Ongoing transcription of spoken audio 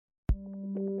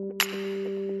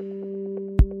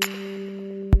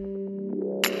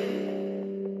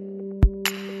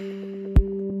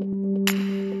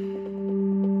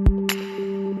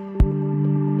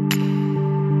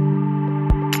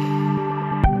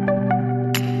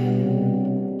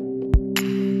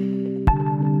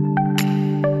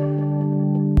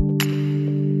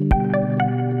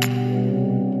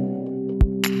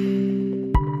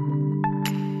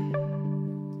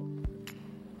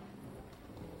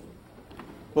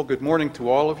Well, good morning to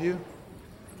all of you.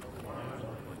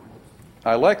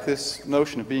 I like this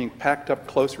notion of being packed up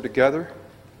closer together.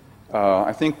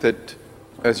 I think that,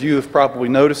 as you have probably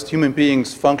noticed, human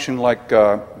beings function like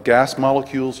gas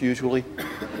molecules usually,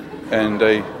 and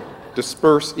they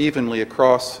disperse evenly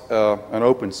across an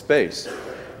open space.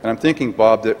 And I'm thinking,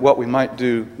 Bob, that what we might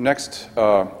do next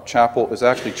chapel is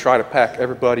actually try to pack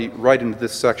everybody right into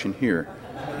this section here.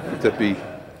 There'd be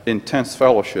intense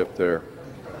fellowship there.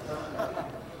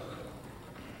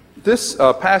 This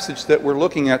passage that we're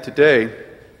looking at today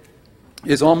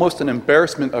is almost an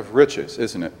embarrassment of riches,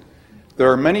 isn't it?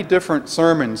 There are many different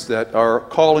sermons that are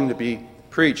calling to be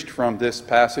preached from this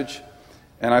passage,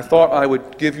 and I thought I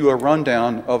would give you a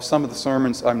rundown of some of the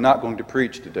sermons I'm not going to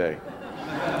preach today.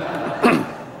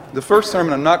 The first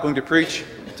sermon I'm not going to preach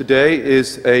today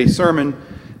is a sermon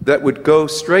that would go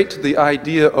straight to the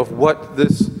idea of what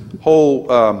this whole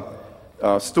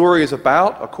story is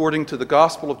about, according to the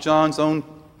Gospel of John's own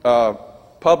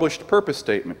published purpose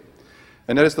statement.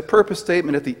 And that is the purpose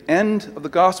statement at the end of the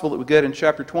Gospel that we get in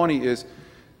chapter 20 is,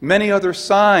 many other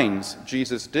signs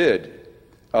Jesus did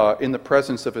in the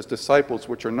presence of his disciples,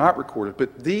 which are not recorded,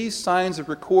 but these signs are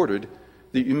recorded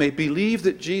that you may believe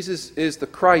that Jesus is the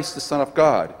Christ, the Son of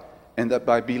God, and that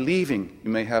by believing you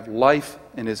may have life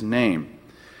in his name.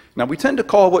 Now, we tend to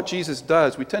call what Jesus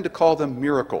does, we tend to call them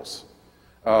miracles.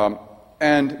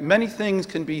 And many things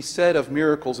can be said of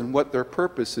miracles and what their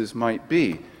purposes might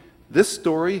be. This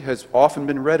story has often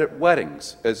been read at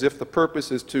weddings, as if the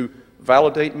purpose is to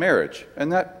validate marriage,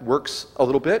 and that works a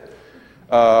little bit.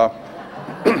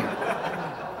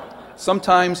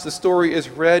 Sometimes the story is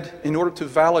read in order to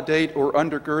validate or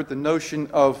undergird the notion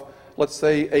of, let's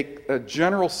say, a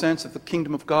general sense of the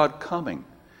kingdom of God coming.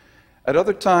 At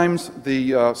other times,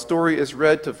 the story is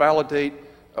read to validate,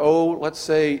 let's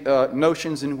say,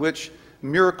 notions in which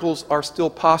miracles are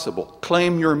still possible.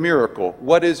 Claim your miracle.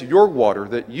 What is your water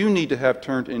that you need to have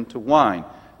turned into wine?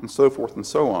 And so forth and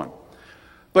so on.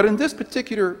 But in this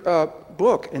particular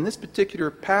book, in this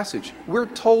particular passage, we're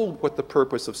told what the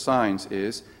purpose of signs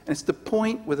is, and it's to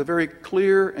point with a very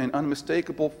clear and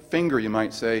unmistakable finger, you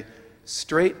might say,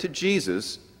 straight to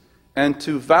Jesus, and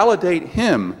to validate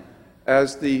him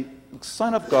as the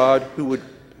Son of God who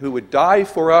would die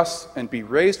for us and be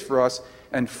raised for us,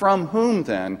 and from whom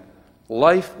then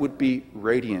life would be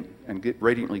radiant and get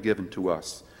radiantly given to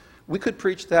us. We could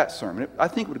preach that sermon. I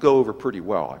think it would go over pretty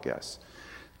well, I guess.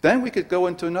 Then we could go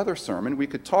into another sermon. We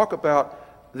could talk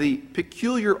about the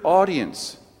peculiar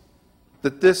audience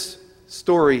that this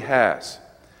story has.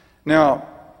 Now,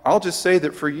 I'll just say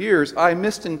that for years I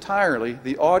missed entirely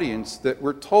the audience that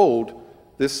we're told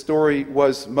this story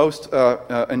was most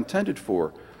intended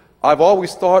for. I've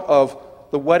always thought of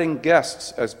the wedding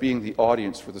guests as being the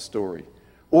audience for the story.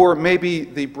 Or maybe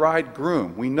the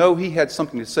bridegroom. We know he had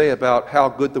something to say about how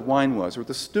good the wine was, or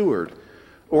the steward,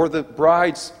 or the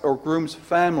bride's or groom's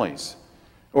families,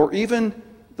 or even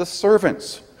the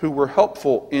servants who were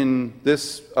helpful in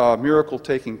this miracle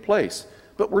taking place.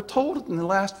 But we're told in the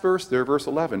last verse there, verse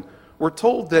 11, we're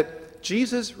told that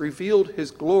Jesus revealed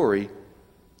his glory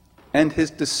and his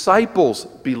disciples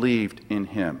believed in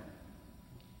him.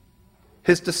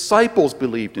 His disciples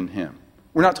believed in him.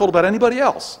 We're not told about anybody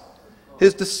else.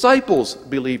 His disciples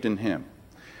believed in him.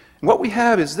 And what we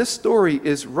have is this story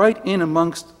is right in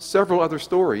amongst several other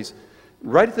stories.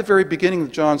 Right at the very beginning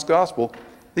of John's Gospel,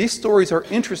 these stories are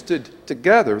interested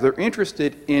together. They're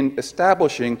interested in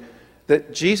establishing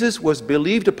that Jesus was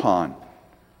believed upon.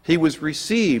 He was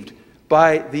received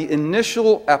by the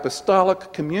initial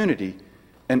apostolic community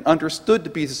and understood to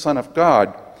be the Son of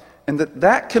God. And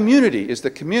that community is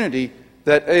the community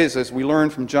that is, as we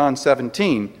learn from John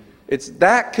 17, it's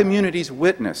that community's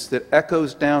witness that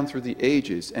echoes down through the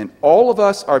ages. And all of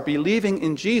us are believing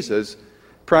in Jesus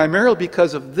primarily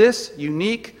because of this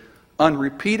unique,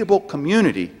 unrepeatable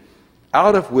community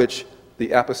out of which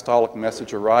the apostolic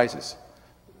message arises.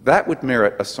 That would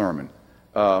merit a sermon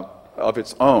of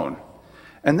its own.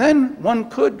 And then one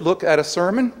could look at a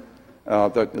sermon,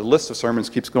 the list of sermons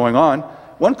keeps going on,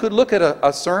 one could look at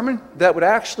a sermon that would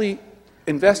actually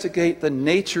investigate the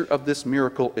nature of this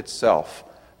miracle itself.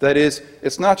 That is,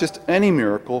 it's not just any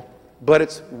miracle, but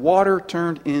it's water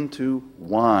turned into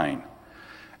wine.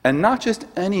 And not just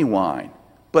any wine,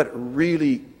 but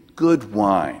really good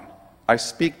wine. I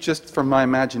speak just from my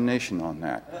imagination on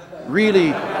that.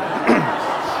 Really,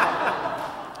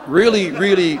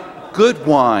 really good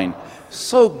wine.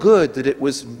 So good that it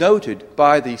was noted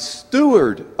by the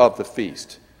steward of the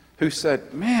feast, who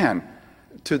said, man,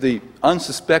 to the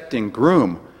unsuspecting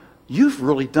groom, you've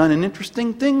really done an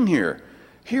interesting thing here.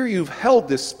 Here you've held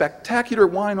this spectacular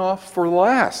wine off for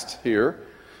last here.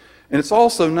 And it's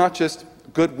also not just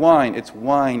good wine, it's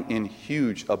wine in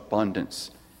huge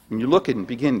abundance. When you look at and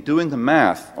begin doing the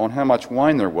math on how much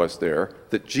wine there was there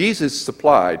that Jesus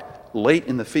supplied late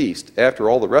in the feast after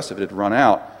all the rest of it had run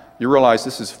out, you realize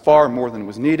this is far more than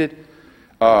was needed.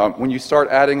 When you start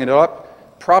adding it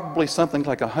up, probably something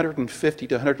like 150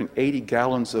 to 180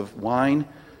 gallons of wine,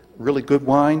 really good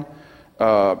wine.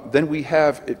 Then we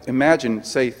have, imagine,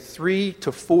 say, 3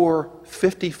 to 4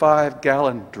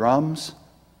 55-gallon drums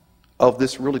of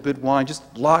this really good wine, just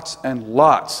lots and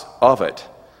lots of it.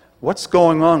 What's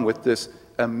going on with this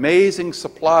amazing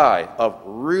supply of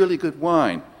really good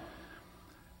wine?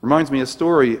 Reminds me of a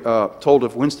story told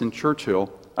of Winston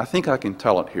Churchill. I think I can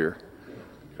tell it here.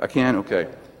 I can? Okay.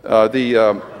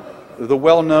 The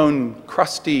well-known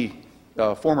crusty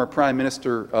former Prime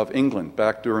Minister of England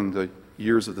back during the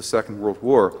years of the Second World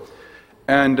War.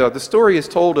 And the story is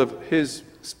told of his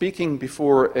speaking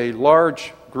before a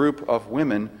large group of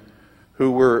women who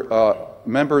were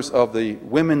members of the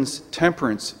Women's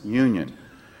Temperance Union,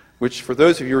 which, for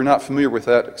those of you who are not familiar with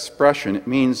that expression, it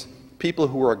means people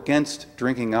who are against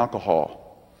drinking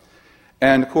alcohol.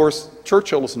 And, of course,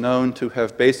 Churchill is known to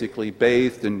have basically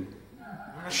bathed and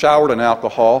showered in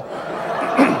alcohol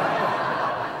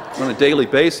on a daily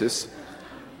basis.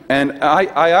 And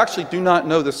I actually do not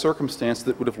know the circumstance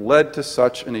that would have led to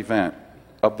such an event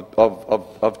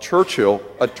of Churchill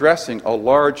addressing a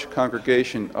large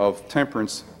congregation of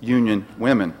temperance union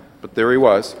women. But there he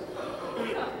was.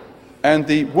 And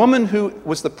the woman who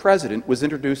was the president was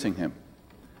introducing him.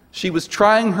 She was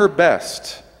trying her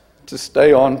best to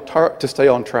stay on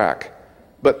track.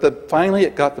 But finally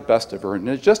it got the best of her.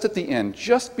 And just at the end,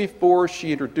 just before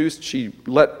she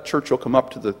let Churchill come up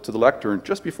to the lectern,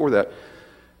 just before that,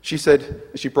 she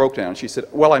broke down. She said,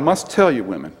 "Well, I must tell you,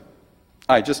 women,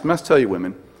 I just must tell you,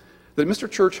 women, that Mr.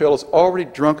 Churchill has already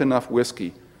drunk enough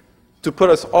whiskey to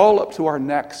put us all up to our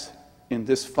necks in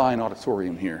this fine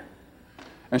auditorium here."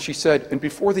 And she said, "And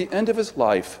before the end of his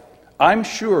life, I'm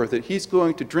sure that he's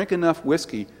going to drink enough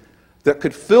whiskey that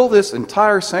could fill this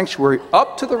entire sanctuary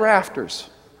up to the rafters."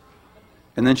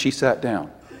 And then she sat down.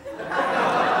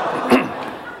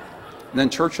 And then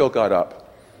Churchill got up.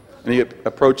 And he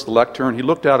approached the lectern. He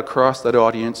looked out across that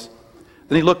audience.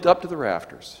 Then he looked up to the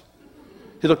rafters.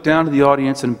 He looked down to the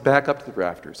audience and back up to the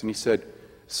rafters. And he said,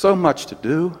 "So much to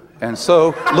do and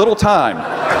so little time."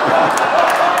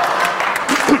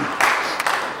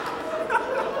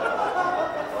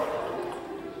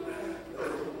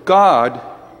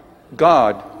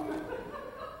 God,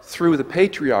 through the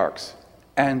patriarchs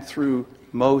and through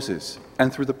Moses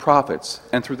and through the prophets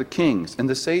and through the kings and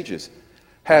the sages,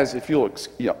 has, if you'll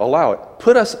allow it,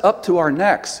 put us up to our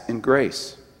necks in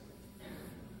grace.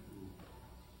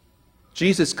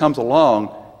 Jesus comes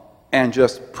along and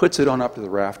just puts it on up to the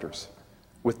rafters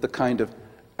with the kind of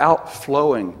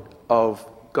outflowing of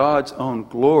God's own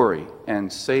glory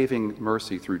and saving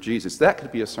mercy through Jesus. That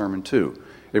could be a sermon too,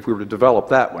 if we were to develop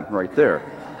that one right there.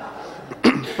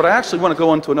 But I actually want to go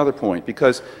on to another point,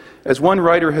 because as one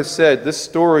writer has said, this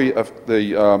story of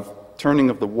the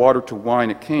turning of the water to wine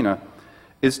at Cana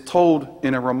is told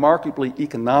in a remarkably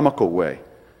economical way.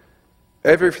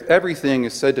 Everything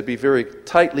is said to be very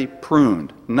tightly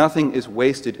pruned. Nothing is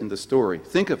wasted in the story.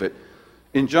 Think of it.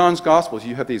 In John's Gospels,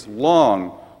 you have these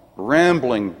long,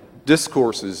 rambling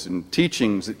discourses and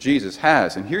teachings that Jesus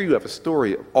has. And here you have a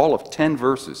story of all of 10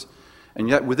 verses. And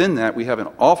yet within that, we have an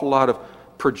awful lot of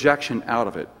projection out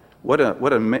of it. What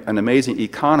an amazing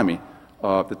economy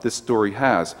that this story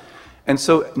has. And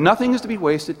so nothing is to be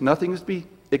wasted. Nothing is to be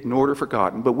ignored or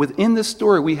forgotten. But within this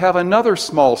story, we have another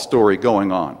small story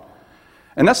going on.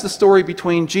 And that's the story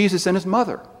between Jesus and his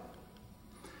mother.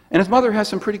 And his mother has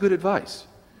some pretty good advice.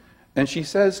 And she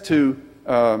says to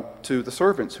the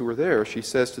servants who are there, she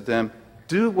says to them,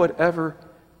 "Do whatever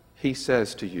he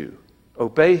says to you.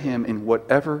 Obey him in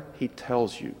whatever he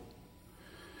tells you."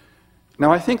 Now,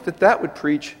 I think that would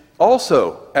preach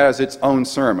also as its own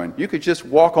sermon. You could just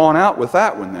walk on out with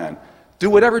that one then. Do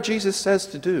whatever Jesus says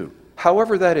to do.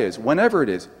 However that is, whenever it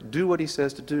is, do what he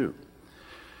says to do.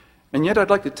 And yet I'd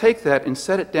like to take that and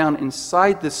set it down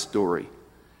inside this story.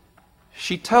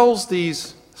 She tells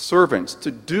these servants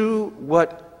to do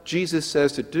what Jesus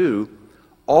says to do,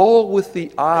 all with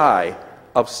the eye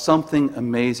of something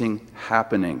amazing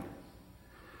happening.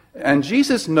 And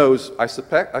Jesus knows, I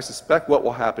suspect what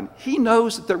will happen. He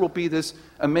knows that there will be this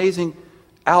amazing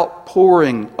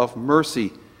outpouring of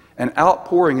mercy, and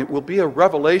outpouring, it will be a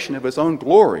revelation of his own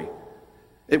glory.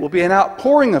 It will be an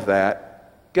outpouring of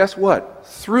that, guess what?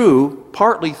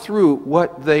 Partly through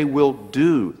what they will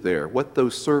do there, what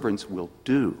those servants will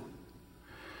do.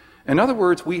 In other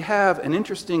words, we have an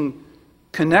interesting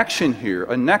connection here,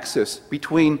 a nexus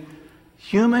between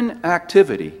human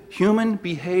activity, human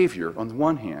behavior on the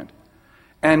one hand,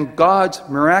 and God's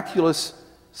miraculous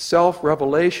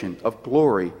self-revelation of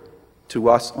glory to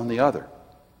us on the other.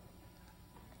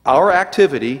 Our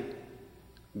activity,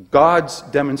 God's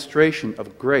demonstration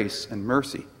of grace and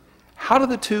mercy. How do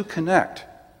the two connect?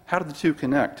 How do the two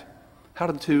connect? How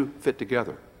do the two fit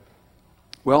together?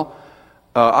 Well,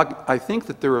 I think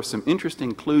that there are some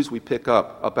interesting clues we pick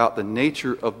up about the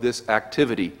nature of this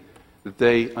activity that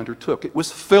they undertook. It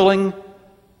was filling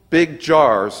big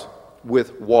jars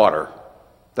with water.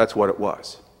 That's what it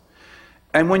was.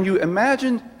 And when you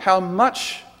imagine how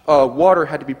much water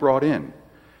had to be brought in,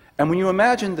 and when you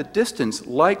imagine the distance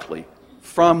likely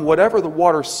from whatever the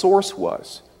water source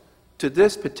was to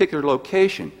this particular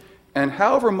location, and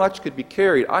however much could be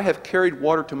carried, I have carried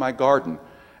water to my garden,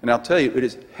 and I'll tell you, it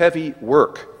is heavy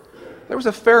work. There was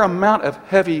a fair amount of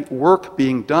heavy work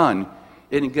being done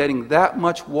in getting that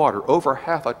much water, over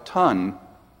half a ton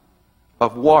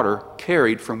of water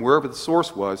carried from wherever the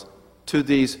source was to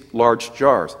these large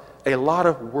jars. A lot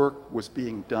of work was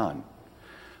being done.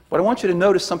 But I want you to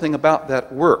notice something about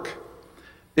that work.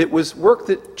 It was work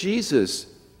that Jesus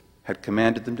had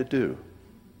commanded them to do.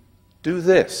 Do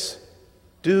this.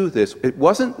 Do this. It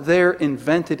wasn't their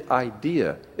invented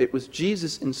idea. It was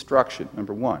Jesus' instruction,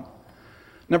 number one.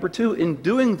 Number two, in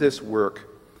doing this work,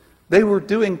 they were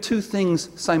doing two things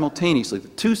simultaneously, the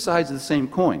two sides of the same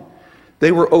coin.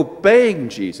 They were obeying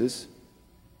Jesus,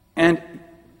 and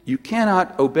you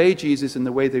cannot obey Jesus in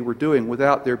the way they were doing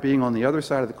without there being on the other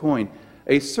side of the coin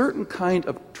a certain kind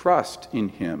of trust in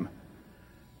him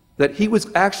that he was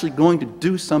actually going to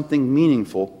do something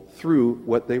meaningful through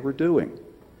what they were doing.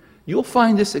 You'll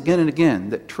find this again and again,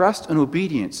 that trust and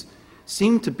obedience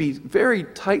seem to be very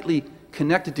tightly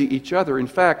connected to each other. In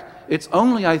fact, it's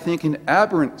only, I think, in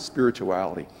aberrant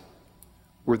spirituality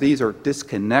where these are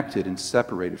disconnected and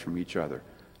separated from each other.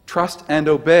 Trust and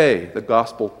obey, the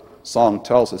gospel song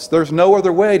tells us. There's no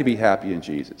other way to be happy in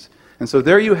Jesus. And so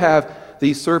there you have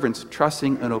these servants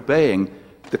trusting and obeying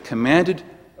the commanded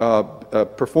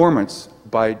performance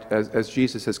as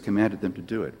Jesus has commanded them to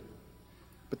do it.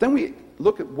 But then we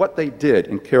look at what they did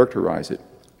and characterize it.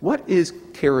 What is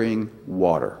carrying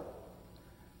water?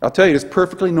 I'll tell you, it's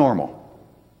perfectly normal.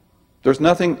 There's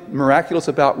nothing miraculous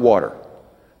about water.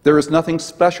 There is nothing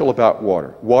special about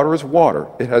water. Water is water.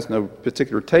 It has no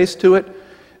particular taste to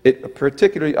it.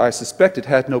 Particularly, I suspect it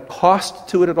had no cost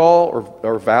to it at all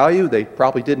or value. They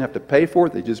probably didn't have to pay for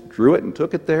it. They just drew it and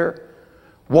took it there.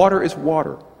 Water is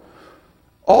water.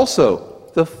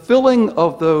 Also, the filling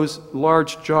of those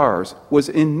large jars was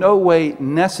in no way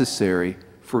necessary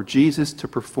for Jesus to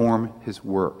perform his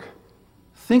work.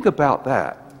 Think about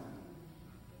that.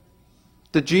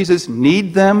 Did Jesus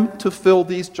need them to fill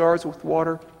these jars with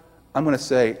water? I'm going to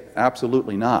say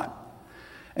absolutely not.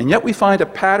 And yet we find a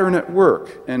pattern at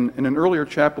work. And in an earlier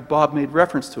chapter, Bob made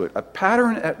reference to it. A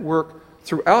pattern at work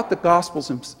throughout the Gospels,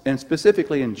 and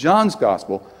specifically in John's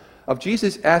Gospel, of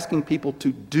Jesus asking people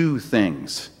to do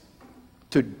things.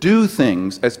 To do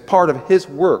things as part of his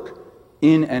work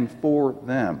in and for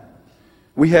them.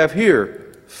 We have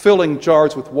here filling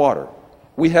jars with water.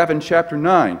 We have in chapter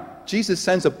 9, Jesus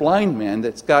sends a blind man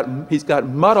he's got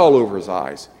mud all over his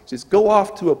eyes. He says, go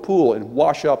off to a pool and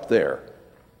wash up there.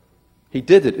 He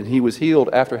did it, and he was healed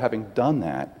after having done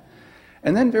that.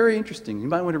 And then, very interesting, you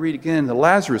might want to read again the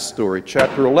Lazarus story,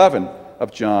 chapter 11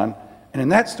 of John. And in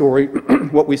that story,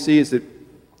 what we see is that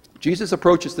Jesus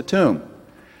approaches the tomb.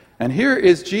 And here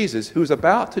is Jesus, who's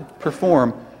about to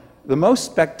perform the most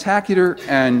spectacular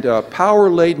and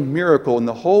power-laden miracle in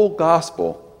the whole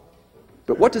gospel.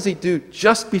 But what does he do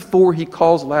just before he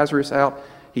calls Lazarus out?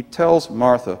 He tells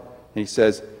Martha, and he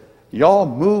says, y'all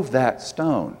move that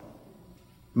stone.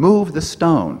 Move the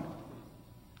stone.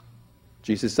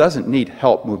 Jesus doesn't need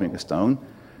help moving a stone,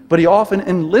 but he often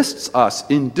enlists us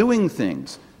in doing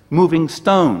things, moving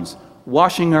stones,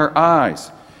 washing our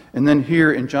eyes. And then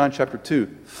here in John chapter 2,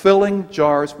 filling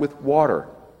jars with water.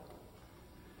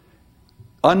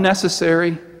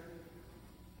 Unnecessary,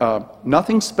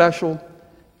 nothing special,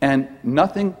 and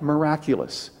nothing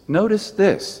miraculous. Notice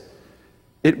this.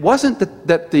 It wasn't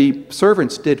that the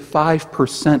servants did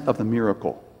 5% of the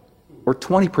miracle or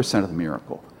 20% of the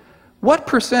miracle. What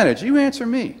percentage? You answer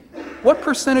me. What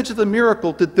percentage of the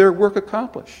miracle did their work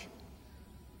accomplish?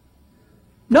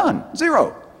 None.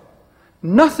 Zero.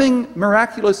 Nothing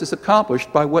miraculous is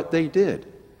accomplished by what they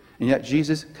did. And yet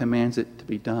Jesus commands it to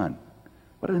be done.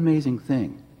 What an amazing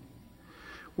thing.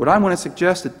 What I want to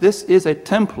suggest that this is a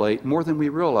template, more than we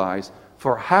realize,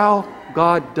 for how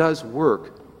God does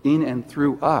work in and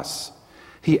through us.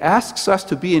 He asks us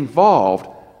to be involved,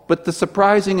 But the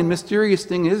surprising and mysterious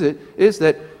thing is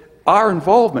that our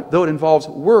involvement, though it involves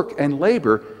work and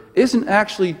labor, isn't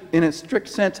actually, in a strict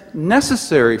sense,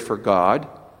 necessary for God,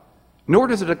 nor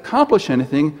does it accomplish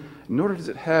anything, nor does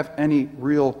it have any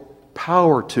real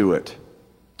power to it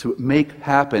to make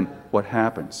happen what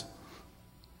happens.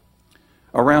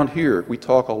 Around here, we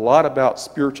talk a lot about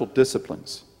spiritual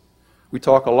disciplines. We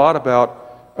talk a lot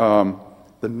about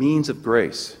the means of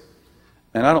grace.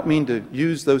 And I don't mean to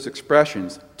use those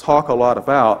expressions, talk a lot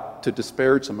about, to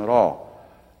disparage them at all.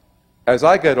 As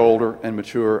I get older and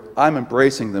mature, I'm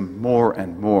embracing them more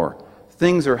and more.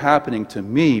 Things are happening to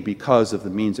me because of the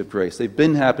means of grace. They've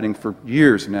been happening for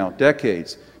years now,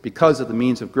 decades, because of the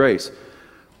means of grace.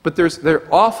 But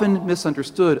they're often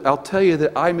misunderstood. I'll tell you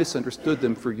that I misunderstood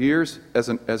them for years as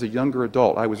a younger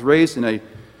adult. I was raised in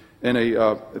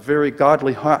a very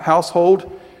godly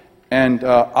household, and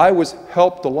I was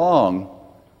helped along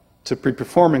to be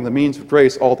performing the means of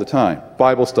grace all the time.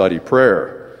 Bible study,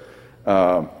 prayer,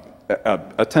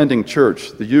 attending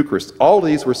church, the Eucharist. All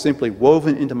these were simply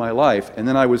woven into my life, and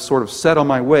then I was sort of set on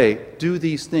my way, do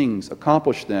these things,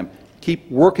 accomplish them, keep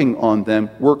working on them,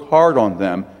 work hard on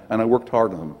them, and I worked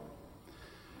hard on them.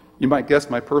 You might guess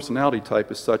my personality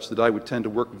type is such that I would tend to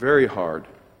work very hard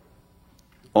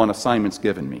on assignments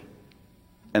given me.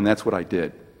 And that's what I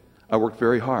did. I worked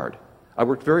very hard. I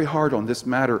worked very hard on this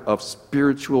matter of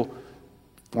spiritual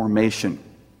formation,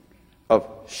 of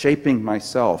shaping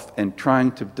myself and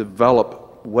trying to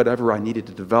develop whatever I needed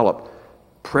to develop.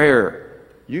 Prayer.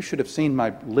 You should have seen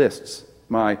my lists,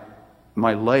 my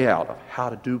layout of how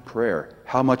to do prayer,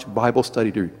 how much Bible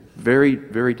study to do. Very,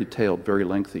 very detailed, very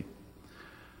lengthy.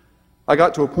 I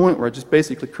got to a point where I just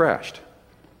basically crashed.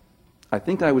 I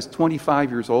think I was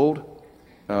 25 years old.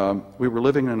 We were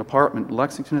living in an apartment in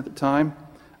Lexington at the time.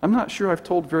 I'm not sure I've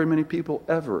told very many people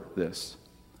ever this.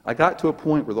 I got to a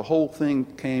point where the whole thing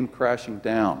came crashing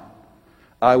down.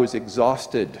 I was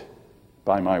exhausted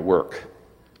by my work,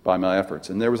 by my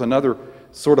efforts. And there was another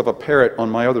sort of a parrot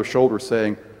on my other shoulder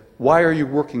saying, "Why are you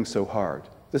working so hard?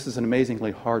 This is an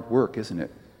amazingly hard work, isn't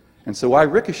it?" And so I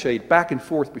ricocheted back and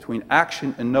forth between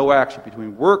action and no action,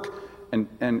 between work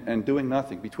and doing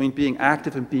nothing, between being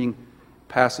active and being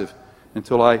passive,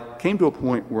 until I came to a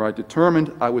point where I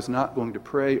determined I was not going to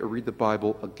pray or read the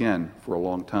Bible again for a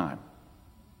long time.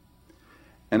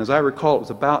 And as I recall, it was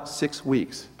about 6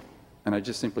 weeks, and I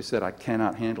just simply said, I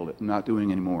cannot handle it. I'm not doing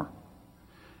anymore.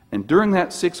 And during that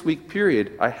 6-week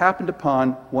period, I happened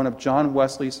upon one of John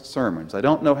Wesley's sermons. I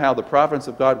don't know how the providence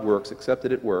of God works, except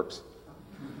that it works.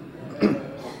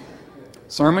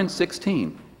 Sermon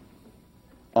 16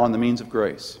 on the means of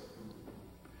grace.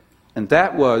 And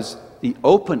that was the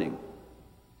opening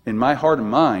in my heart and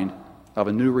mind of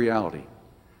a new reality.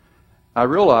 I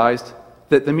realized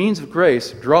that the means of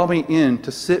grace draw me in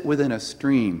to sit within a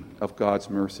stream of God's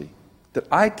mercy. That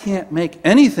I can't make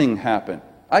anything happen.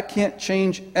 I can't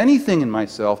change anything in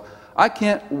myself. I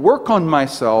can't work on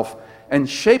myself and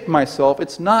shape myself.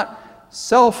 It's not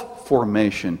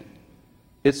self-formation.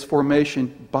 It's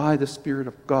formation by the Spirit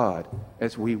of God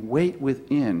as we wait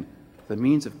within the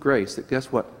means of grace that,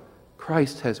 guess what?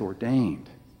 Christ has ordained.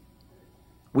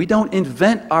 We don't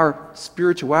invent our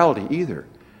spirituality either.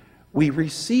 We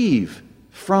receive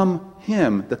from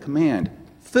Him the command,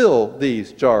 fill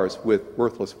these jars with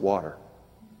worthless water.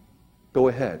 Go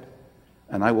ahead,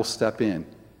 and I will step in,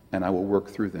 and I will work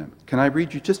through them. Can I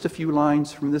read you just a few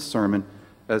lines from this sermon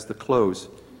as the close?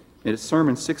 It is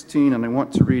Sermon 16, and I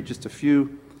want to read just a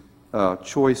few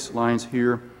choice lines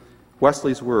here.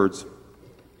 Wesley's words.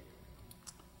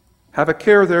 Have a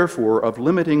care, therefore, of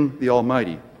limiting the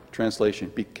Almighty.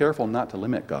 Translation, be careful not to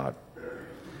limit God.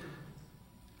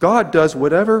 God does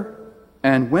whatever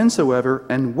and whensoever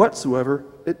and whatsoever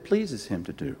it pleases Him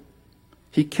to do.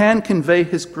 He can convey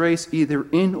His grace either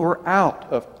in or out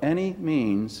of any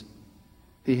means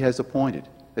He has appointed.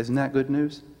 Isn't that good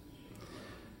news?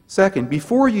 Second,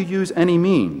 before you use any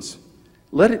means,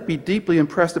 let it be deeply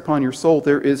impressed upon your soul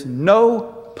there is no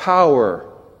power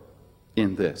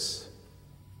in this.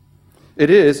 It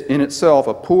is, in itself,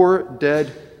 a poor,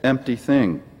 dead, empty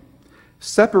thing.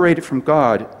 Separated from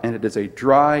God, and it is a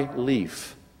dry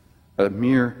leaf, a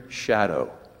mere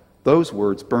shadow. Those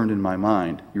words burned in my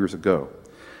mind years ago.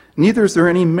 Neither is there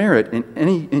any merit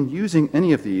in using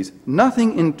any of these,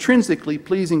 nothing intrinsically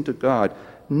pleasing to God,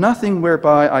 nothing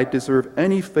whereby I deserve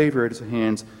any favor at His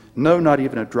hands, no, not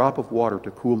even a drop of water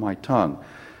to cool my tongue.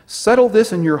 Settle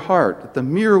this in your heart, that the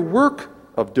mere work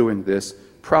of doing this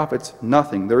profits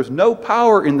nothing. There is no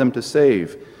power in them to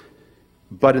save,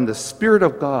 but in the Spirit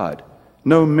of God,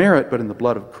 no merit but in the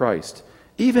blood of Christ.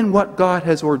 Even what God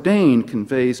has ordained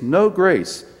conveys no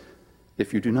grace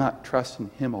if you do not trust in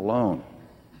Him alone.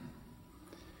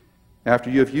 After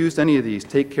you have used any of these,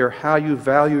 take care how you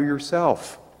value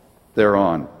yourself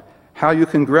thereon, how you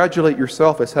congratulate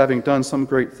yourself as having done some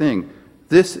great thing.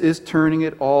 This is turning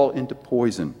it all into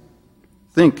poison.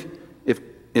 Think,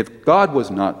 if God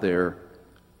was not there,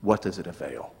 what does it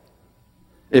avail?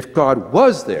 If God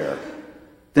was there,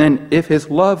 then if His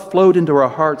love flowed into our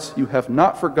hearts, you have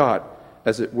not forgot,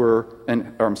 as it were,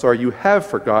 you have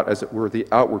forgot, as it were, the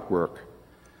outward work.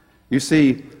 You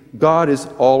see, God is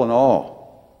all in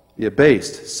all. Be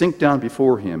abased, sink down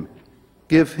before Him,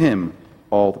 give Him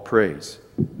all the praise.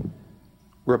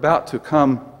 We're about to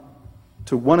come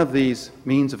to one of these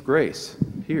means of grace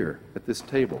here at this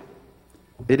table.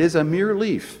 It is a mere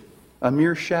leaf, a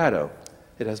mere shadow.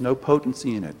 It has no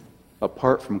potency in it,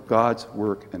 apart from God's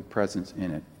work and presence in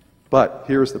it. But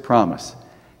here's the promise.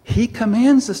 He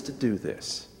commands us to do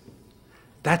this.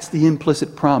 That's the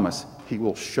implicit promise. He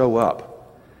will show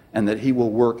up, and that He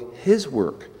will work His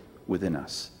work within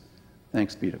us.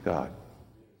 Thanks be to God.